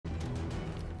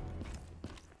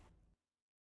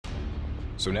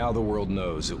So now the world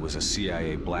knows it was a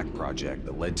CIA black project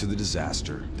that led to the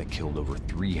disaster that killed over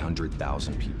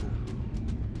 300,000 people.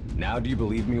 Now do you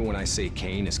believe me when I say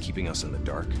Kane is keeping us in the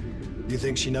dark? You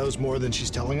think she knows more than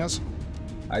she's telling us?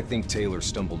 I think Taylor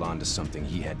stumbled onto something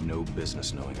he had no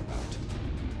business knowing about.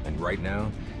 And right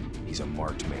now, he's a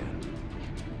marked man.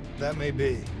 That may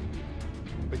be.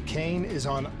 But Kane is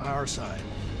on our side.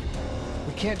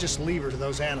 We can't just leave her to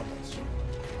those animals.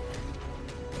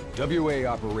 WA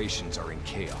operations are in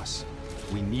chaos.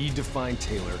 We need to find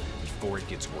Taylor before it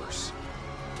gets worse.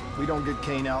 If we don't get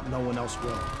Kane out, no one else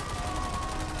will.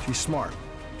 She's smart.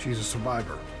 She's a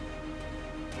survivor.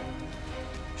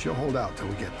 She'll hold out till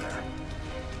we get there.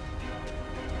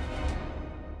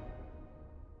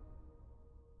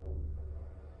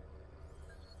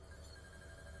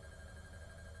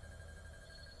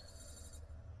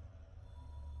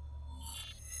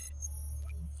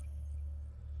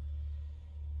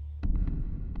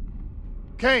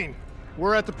 Kane,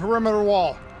 we're at the perimeter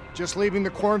wall, just leaving the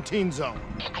quarantine zone.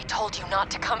 I told you not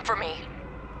to come for me.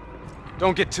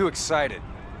 Don't get too excited.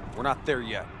 We're not there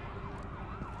yet.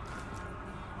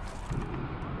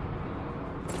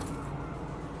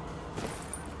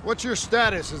 What's your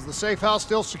status? Is the safe house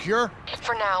still secure?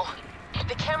 For now.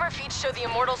 The camera feeds show the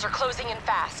Immortals are closing in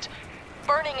fast,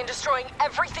 burning and destroying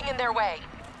everything in their way.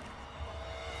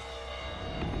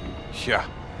 Yeah.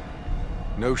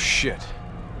 No shit.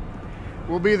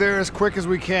 We'll be there as quick as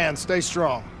we can. Stay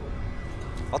strong.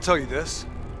 I'll tell you this.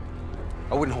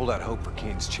 I wouldn't hold out hope for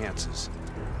Kane's chances.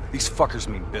 These fuckers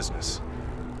mean business.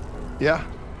 Yeah,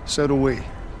 so do we.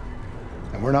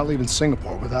 And we're not leaving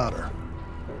Singapore without her.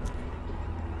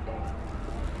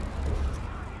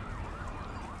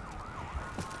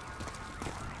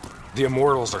 The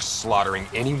Immortals are slaughtering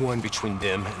anyone between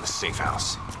them and the safe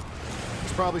house.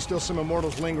 There's probably still some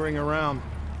Immortals lingering around.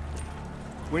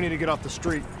 We need to get off the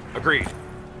street. Agreed.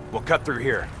 We'll cut through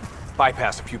here.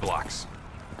 Bypass a few blocks.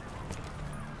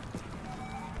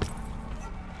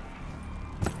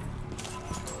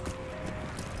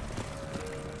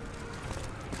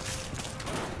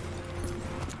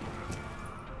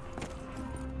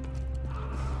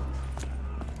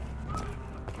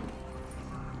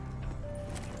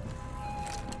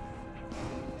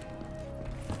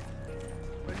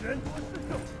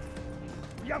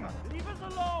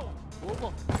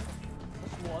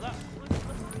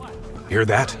 Hear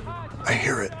that? I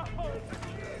hear it.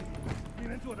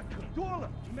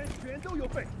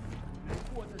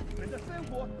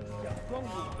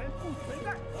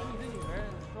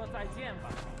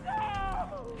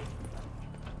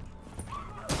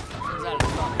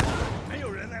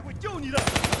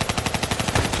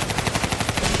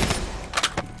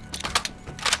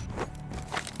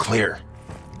 Clear.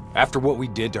 After what we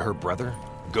did to her brother,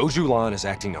 Goju Lan is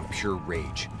acting on pure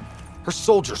rage. Her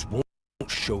soldiers won't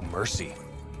show mercy.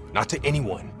 Not to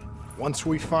anyone. Once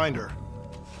we find her,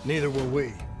 neither will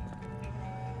we.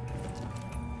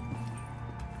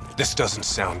 This doesn't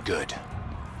sound good.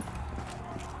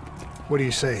 What do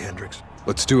you say, Hendricks?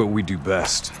 Let's do what we do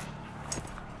best.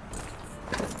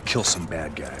 Kill some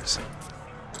bad guys.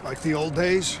 Like the old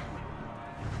days?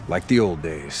 Like the old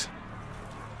days.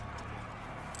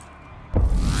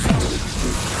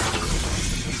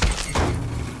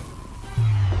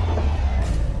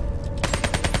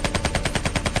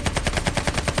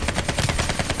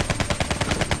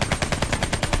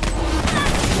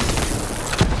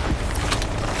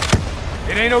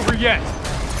 It ain't over yet.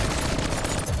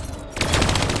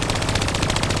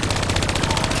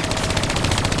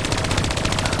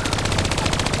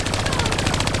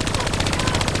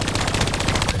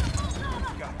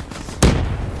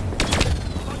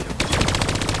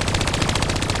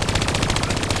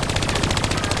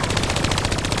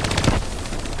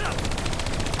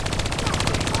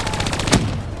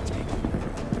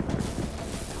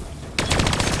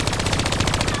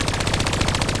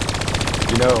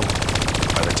 You know,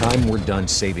 by the time we're done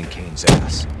saving Kane's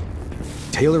ass,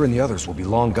 Taylor and the others will be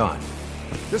long gone.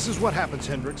 This is what happens,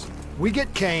 Hendricks. We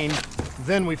get Kane,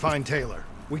 then we find Taylor.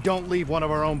 We don't leave one of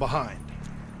our own behind.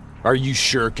 Are you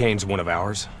sure Kane's one of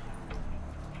ours?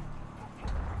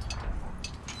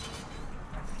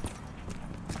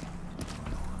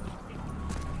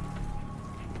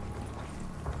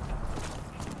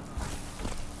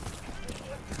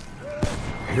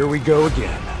 Here we go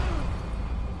again.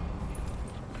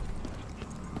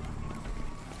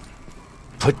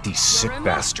 Put these sick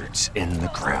bastards in the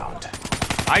ground.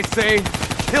 I say,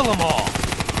 kill them all.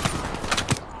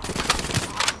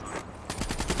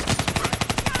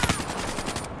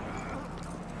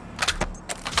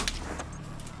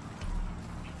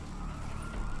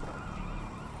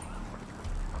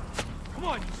 Come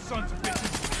on, you sons of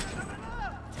bitches.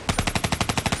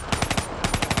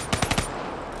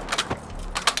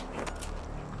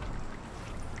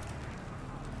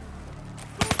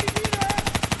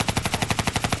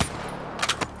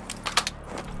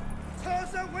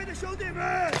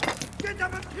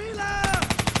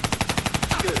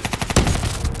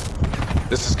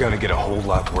 This is gonna get a whole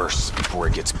lot worse before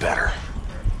it gets better.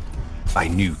 I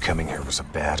knew coming here was a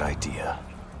bad idea.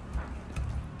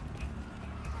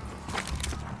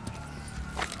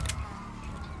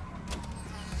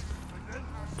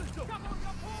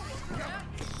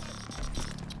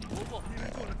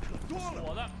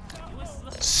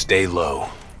 Stay low.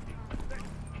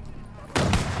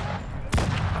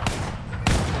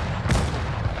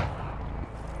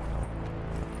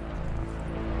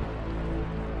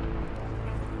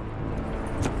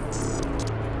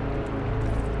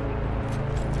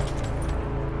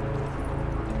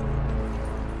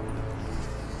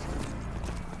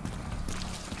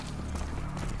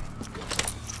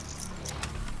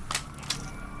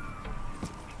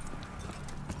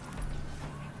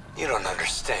 You don't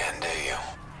understand, do you?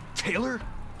 Taylor?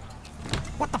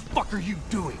 What the fuck are you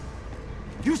doing?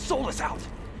 You sold us out!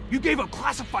 You gave up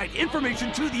classified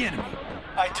information to the enemy!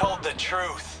 I told the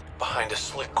truth. Behind a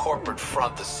slick corporate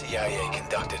front, the CIA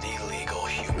conducted illegal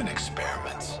human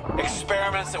experiments.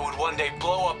 Experiments that would one day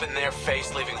blow up in their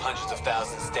face, leaving hundreds of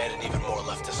thousands dead and even more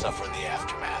left to suffer in the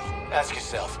aftermath. Ask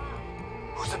yourself,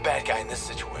 who's the bad guy in this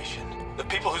situation? The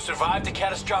people who survived a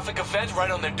catastrophic event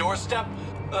right on their doorstep?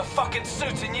 The fucking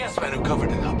suits and yes men who covered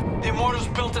it up. The Immortals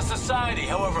built a society,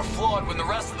 however flawed, when the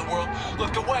rest of the world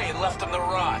looked away and left them to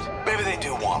rot. Maybe they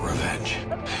do want revenge.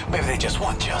 Maybe they just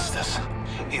want justice.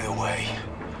 Either way,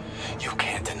 you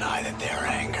can't deny that their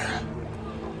anger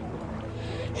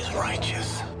is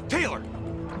righteous. Taylor!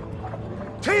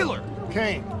 Taylor!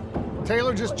 Kane,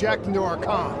 Taylor just jacked into our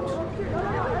comms.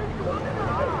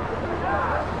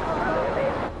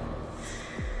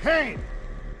 Kane!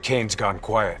 Kane's gone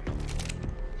quiet.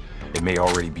 It may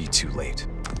already be too late.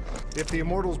 If the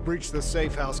Immortals breach the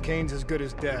safe house, Kane's as good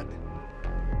as dead.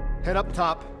 Head up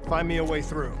top, find me a way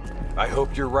through. I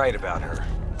hope you're right about her.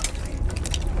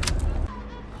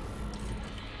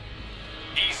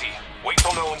 Easy. Wait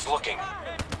till no one's looking.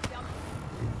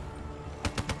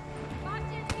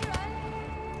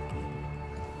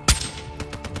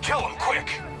 Kill him,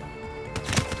 quick!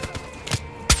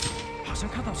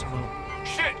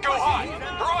 Shit, go high!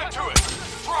 Throw it to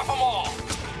it! Drop them all!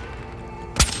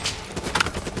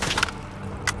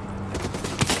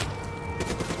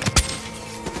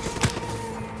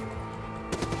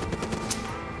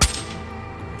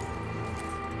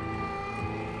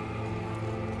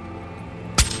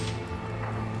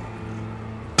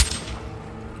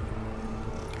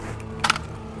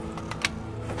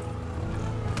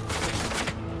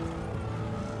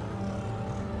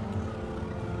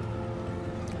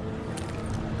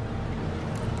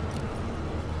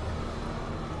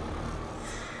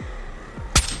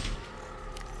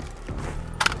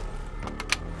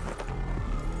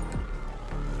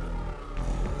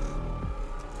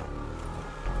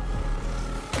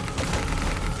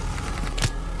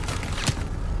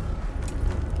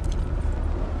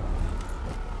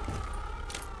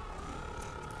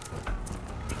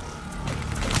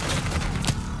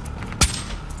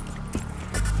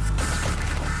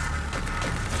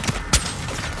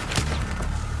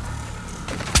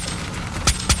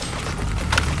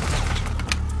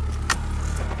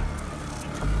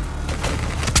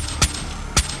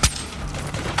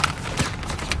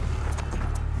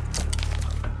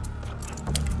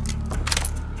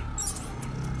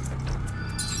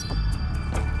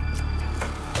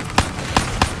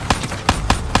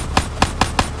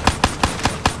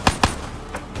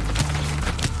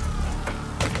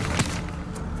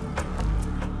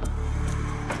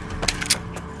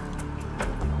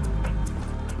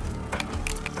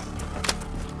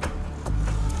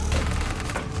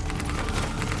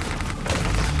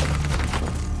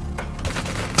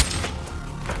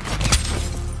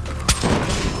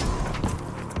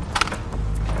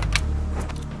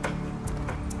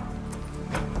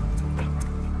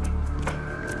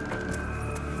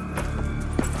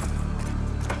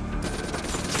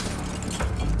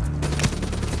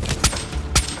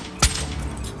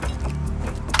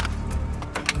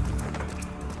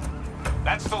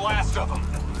 That's the last of them.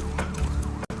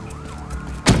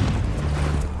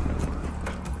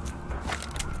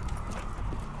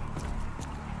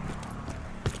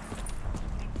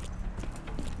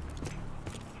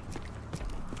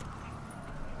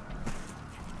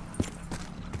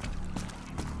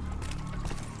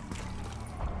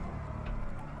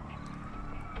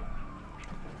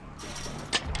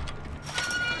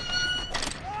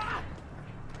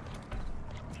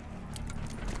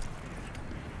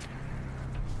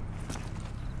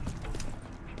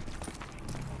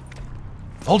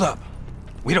 Hold up.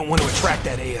 We don't want to attract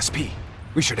that ASP.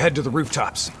 We should head to the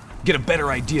rooftops. get a better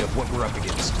idea of what we're up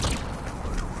against.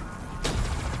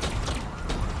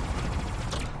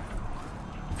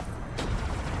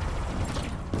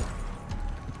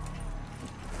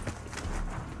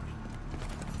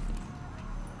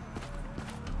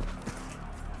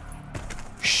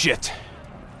 Shit.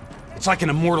 It's like an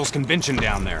Immortals convention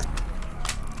down there.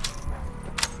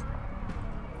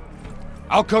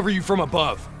 I'll cover you from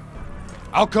above.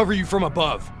 I'll cover you from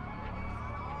above.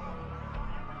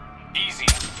 Easy.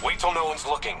 Wait till no one's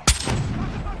looking.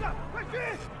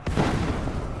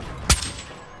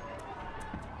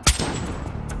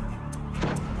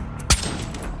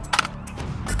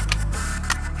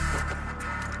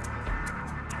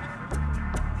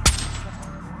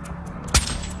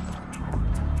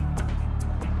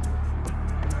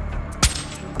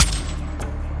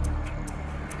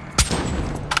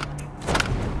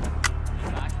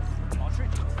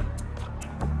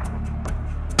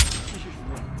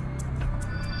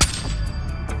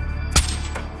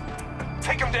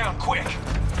 Take him down, quick!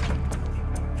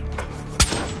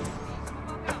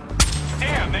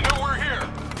 Damn, they know we're here!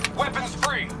 Weapons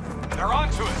free! They're on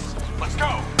to us! Let's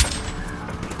go!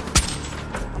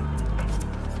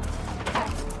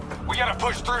 We gotta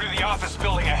push through to the office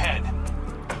building ahead.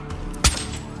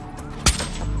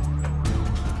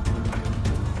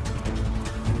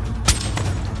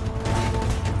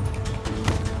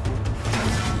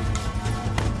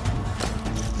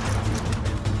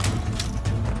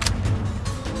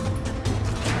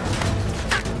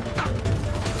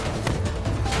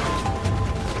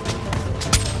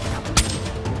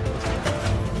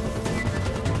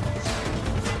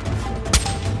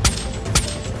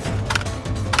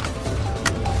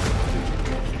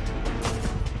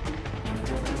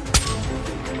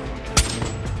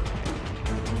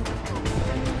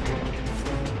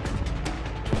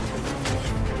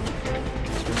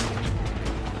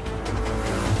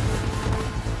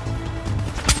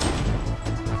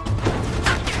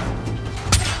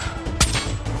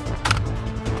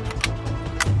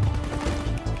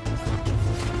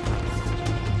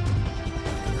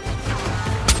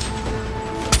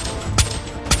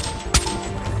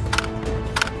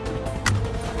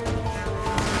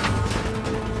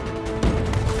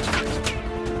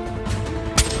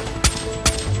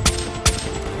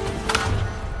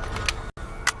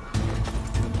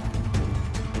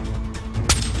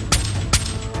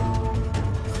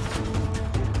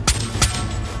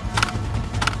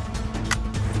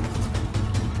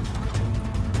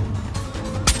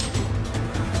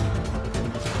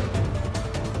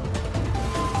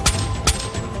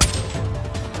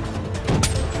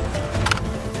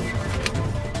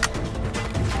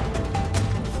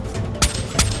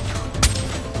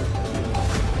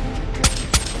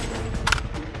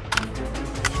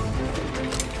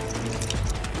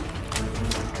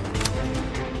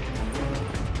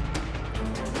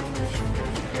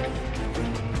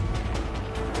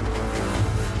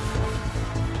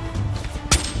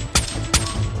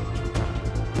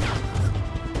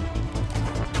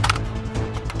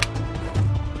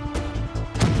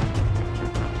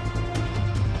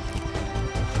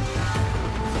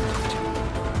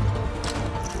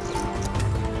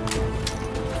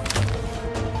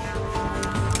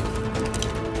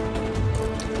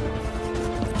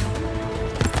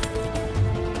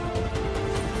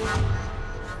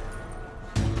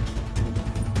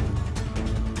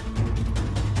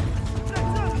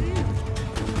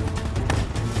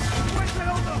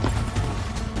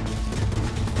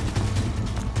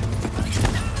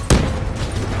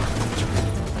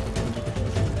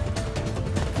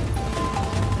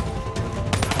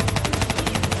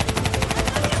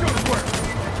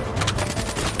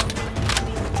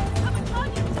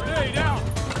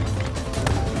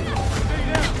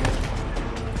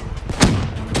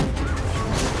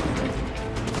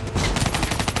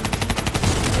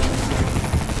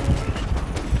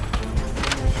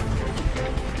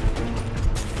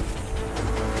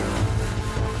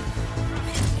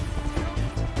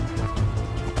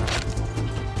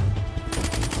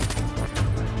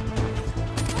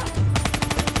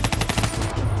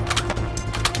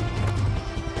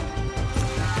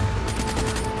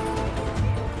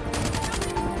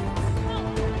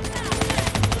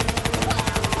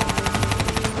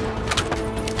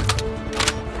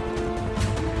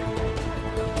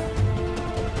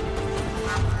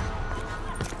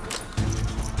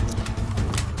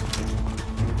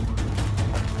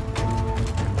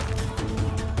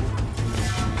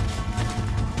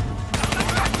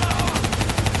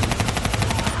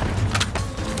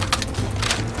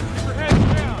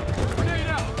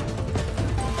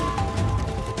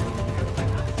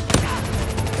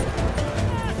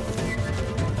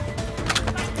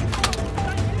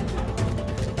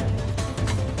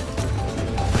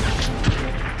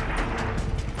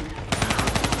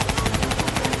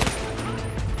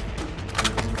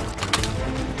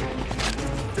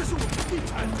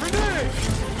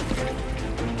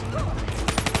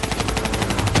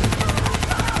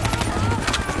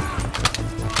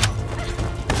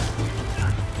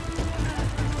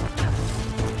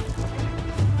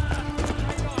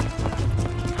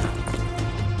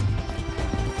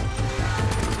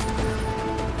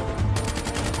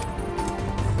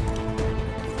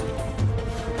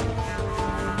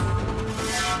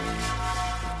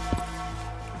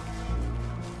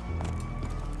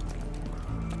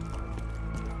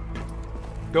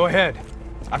 Go ahead.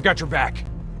 I've got your back.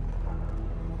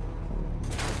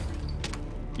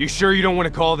 You sure you don't want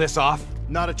to call this off?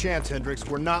 Not a chance, Hendricks.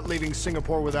 We're not leaving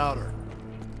Singapore without her.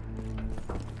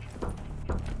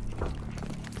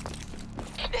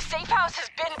 The safe house has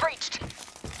been breached.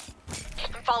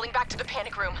 I'm falling back to the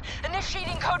panic room.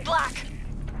 Initiating code black.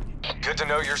 Good to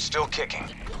know you're still kicking.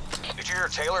 Did you hear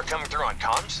Taylor coming through on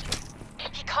comms?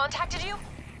 He contacted you?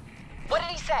 What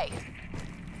did he say?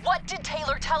 What did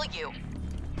Taylor tell you?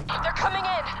 They're coming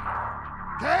in!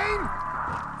 Kane!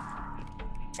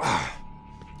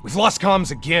 We've lost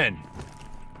comms again.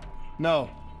 No.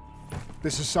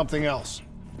 This is something else.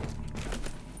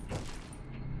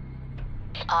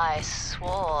 I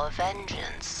swore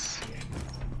vengeance.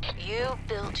 You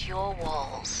built your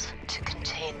walls to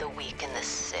contain the weak and the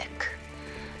sick.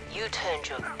 You turned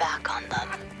your back on them,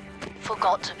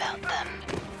 forgot about them.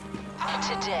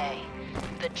 Today,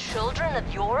 the children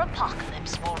of your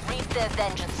apocalypse will reap their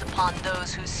vengeance upon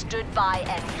those who stood by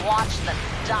and watched them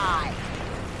die.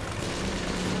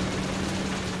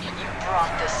 You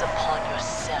brought this upon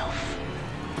yourself.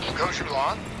 Goes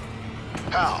Lan?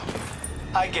 How?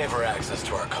 I gave her access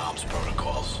to our comms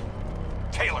protocols.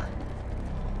 Taylor,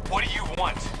 what do you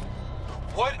want?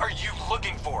 What are you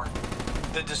looking for?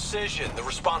 The decision, the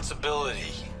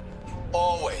responsibility,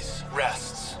 always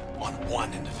rests on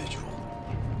one individual.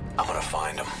 I'm gonna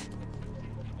find him.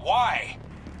 Why?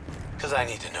 Because I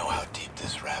need to know how deep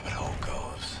this rabbit hole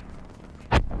goes.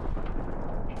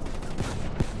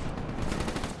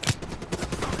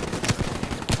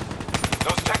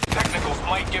 Those technicals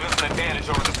might give us an advantage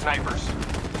over the snipers.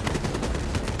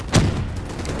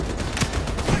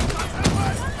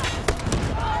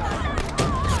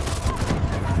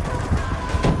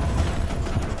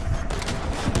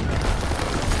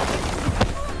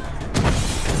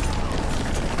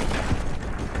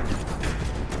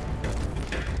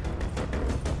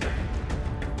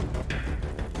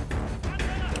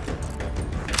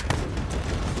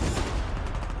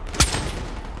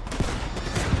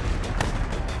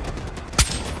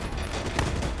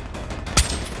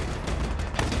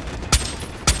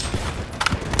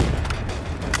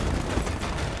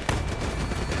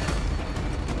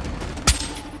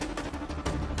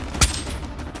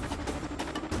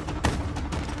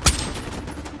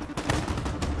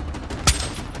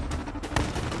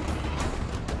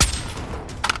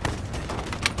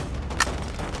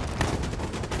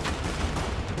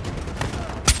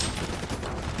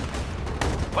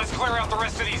 Let's clear out the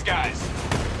rest of these guys.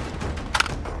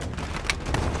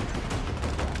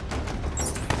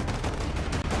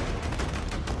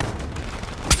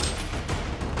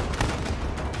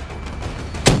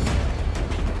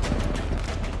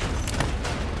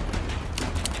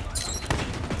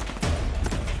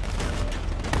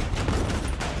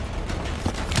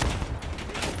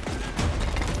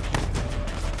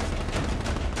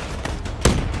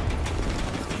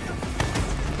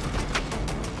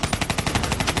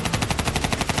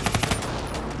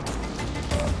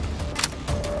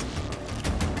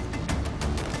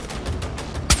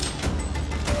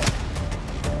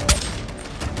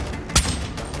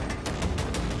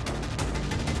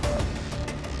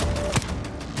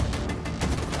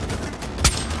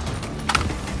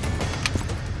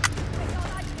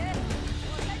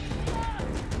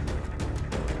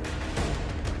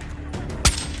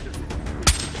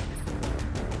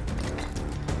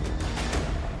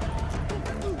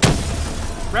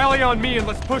 Rally on me and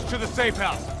let's push to the safe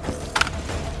house.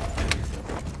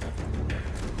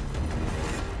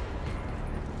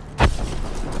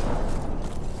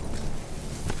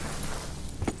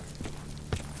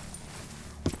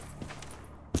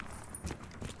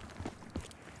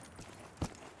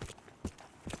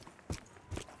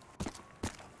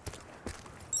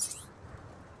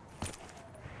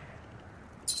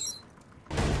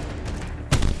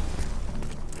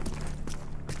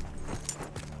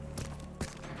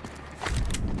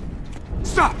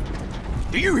 Stop!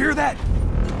 Do you hear that?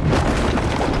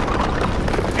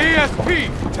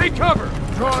 ASP, take cover!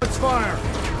 Draw its fire.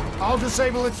 I'll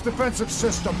disable its defensive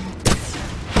system.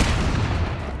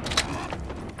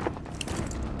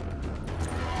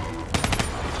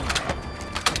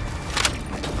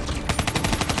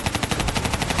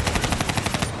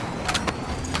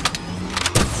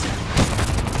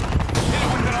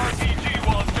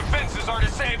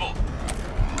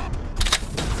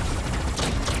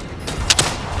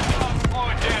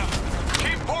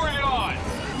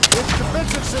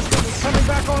 defense system is coming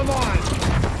back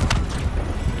online.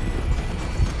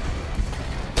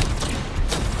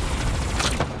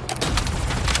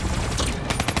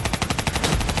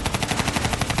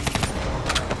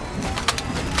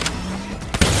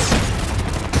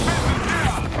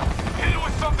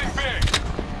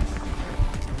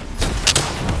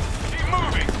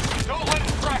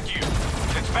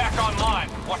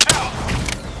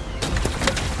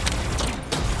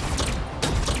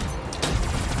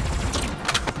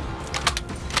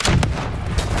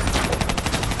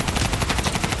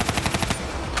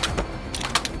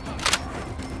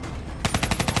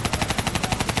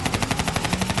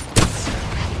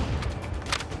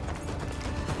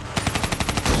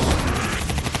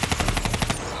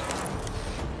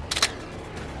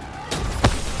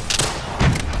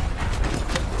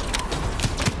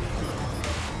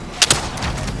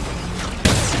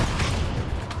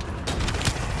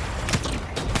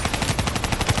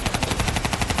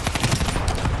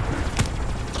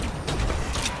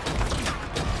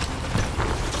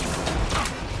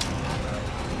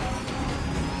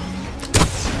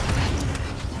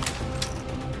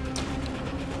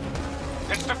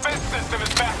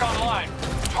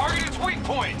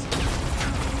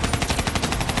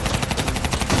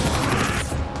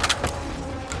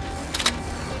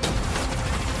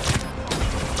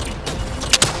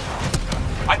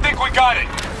 Got it.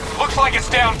 Looks like it's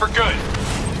down for good.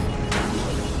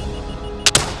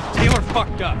 Taylor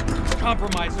fucked up.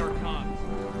 Compromised our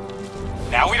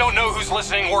comms. Now we don't know who's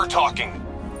listening or talking.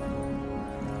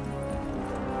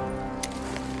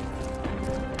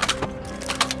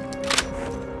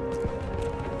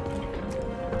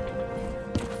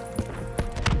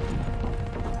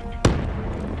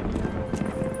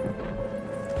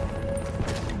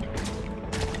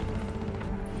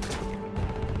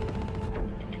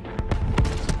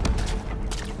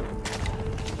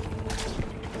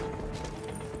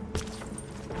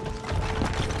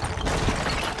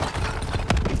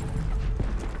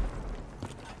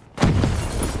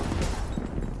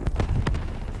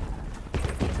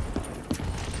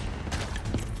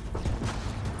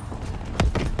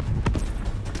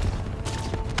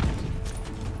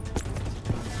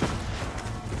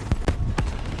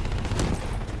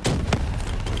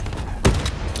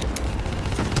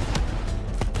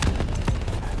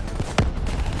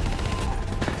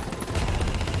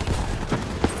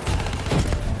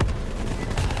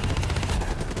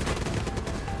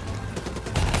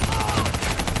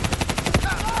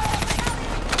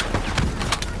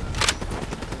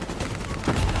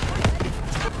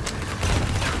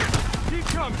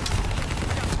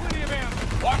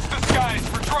 Watch the skies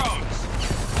for drones!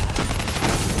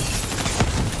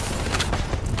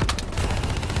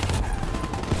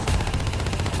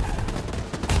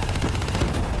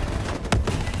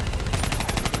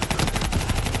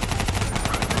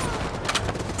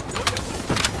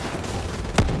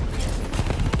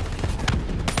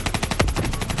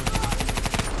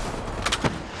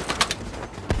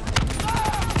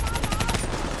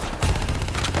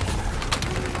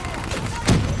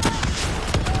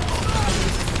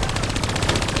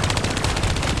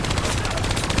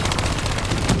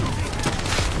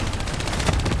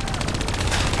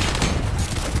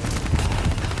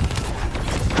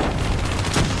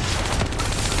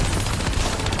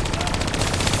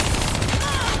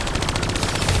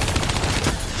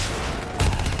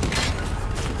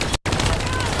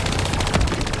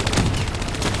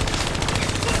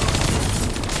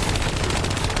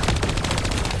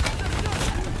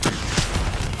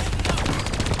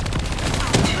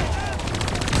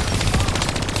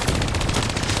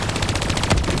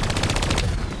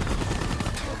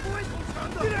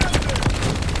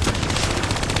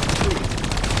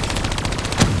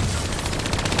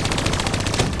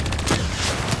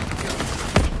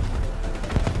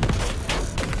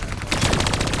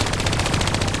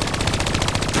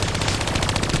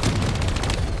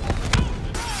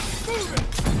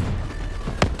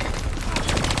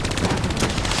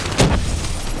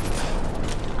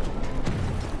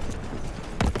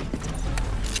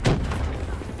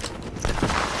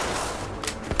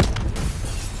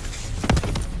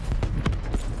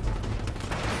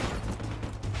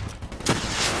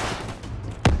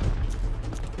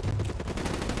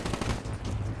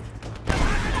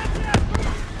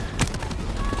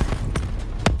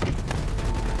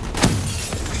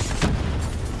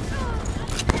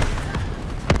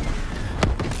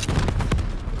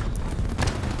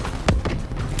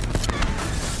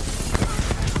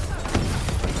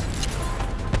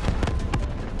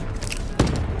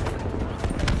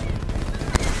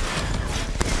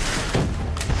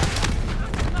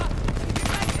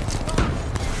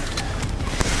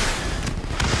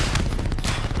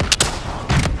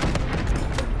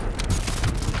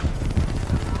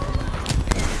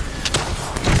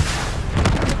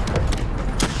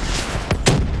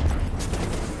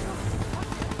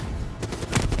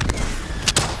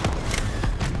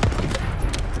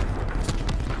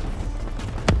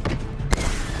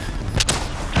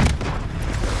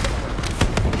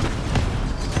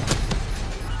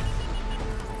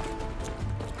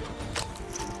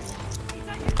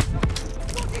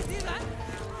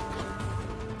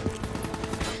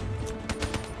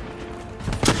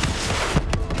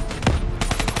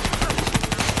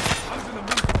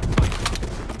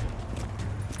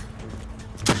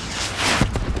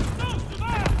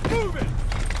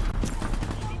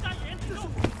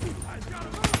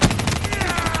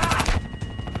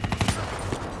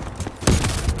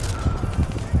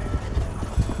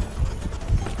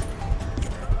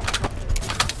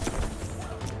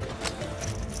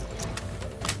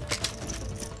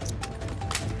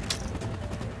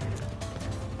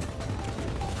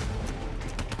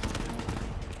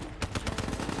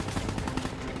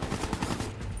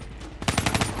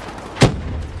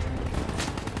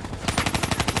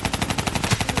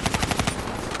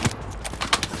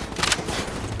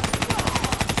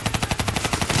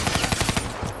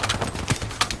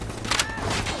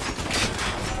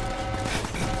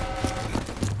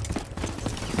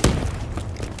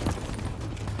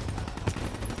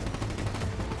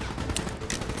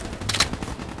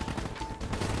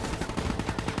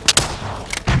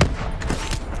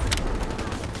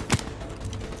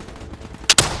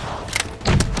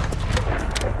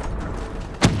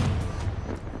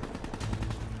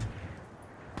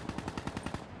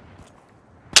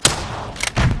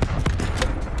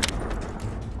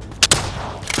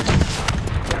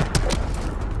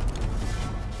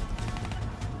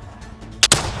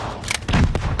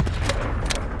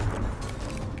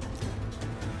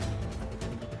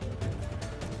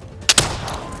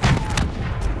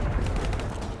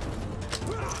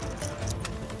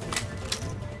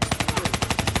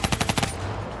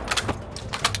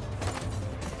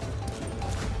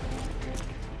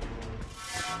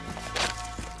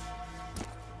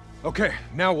 Okay,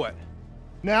 now what?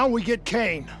 Now we get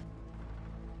Kane.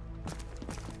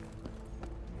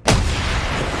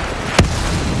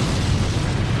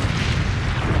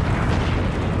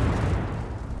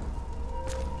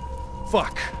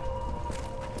 Fuck.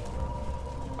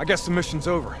 I guess the mission's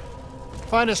over.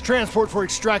 Find us transport for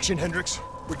extraction, Hendricks.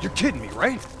 But you're kidding me,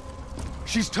 right?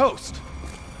 She's toast.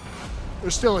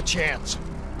 There's still a chance.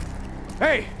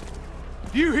 Hey!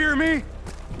 Do you hear me?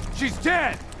 She's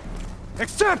dead!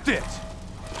 Accept it!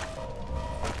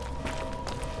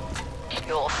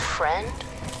 Your friend?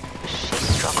 She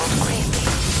struggled greatly.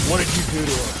 What did you do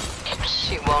to her?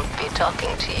 She won't be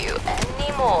talking to you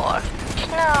anymore.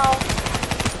 No.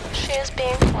 She is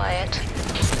being quiet.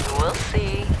 We'll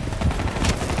see.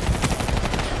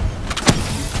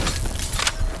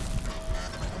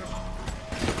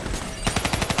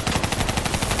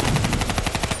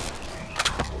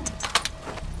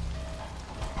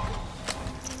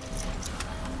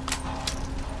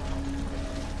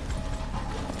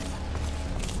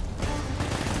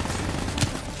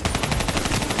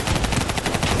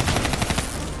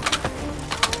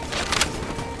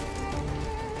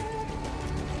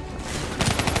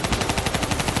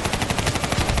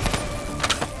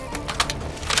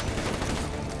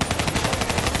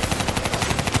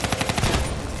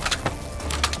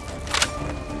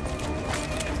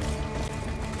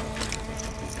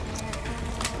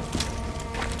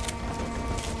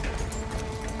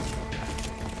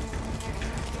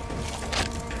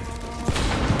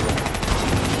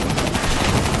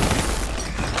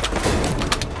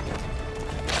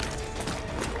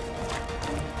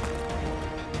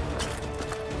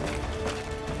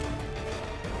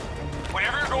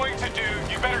 Whatever you're going to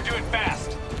do, you better do it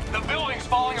fast. The building's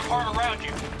falling apart around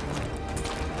you.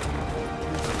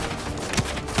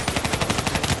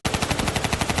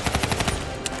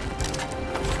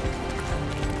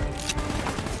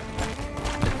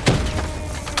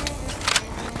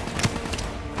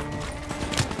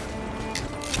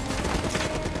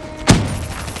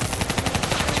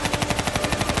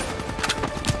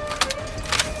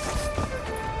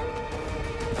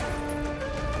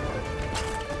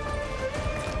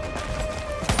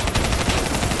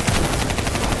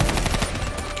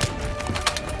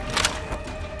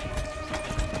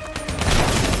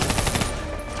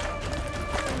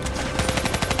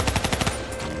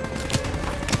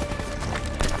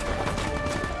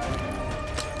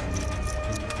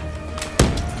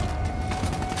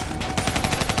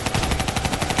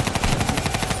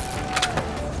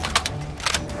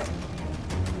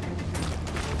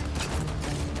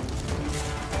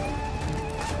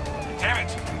 Damn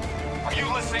it! Are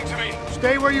you listening to me?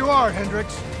 Stay where you are,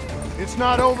 Hendricks. It's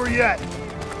not over yet.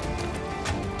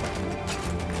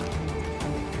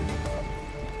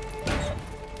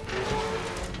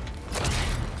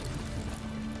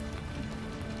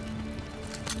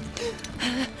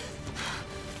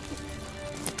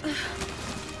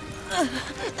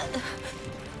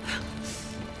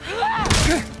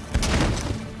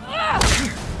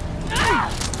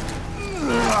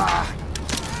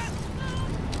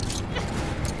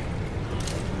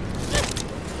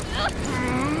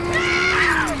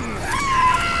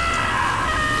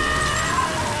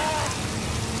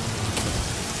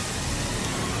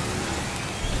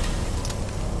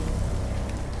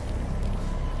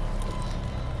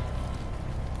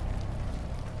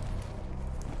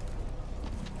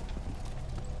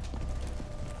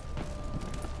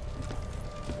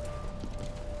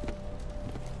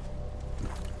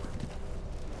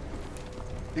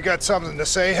 You got something to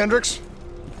say, Hendricks?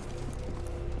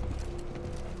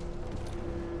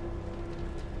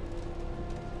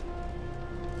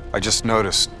 I just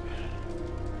noticed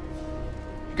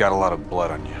you got a lot of blood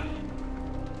on you.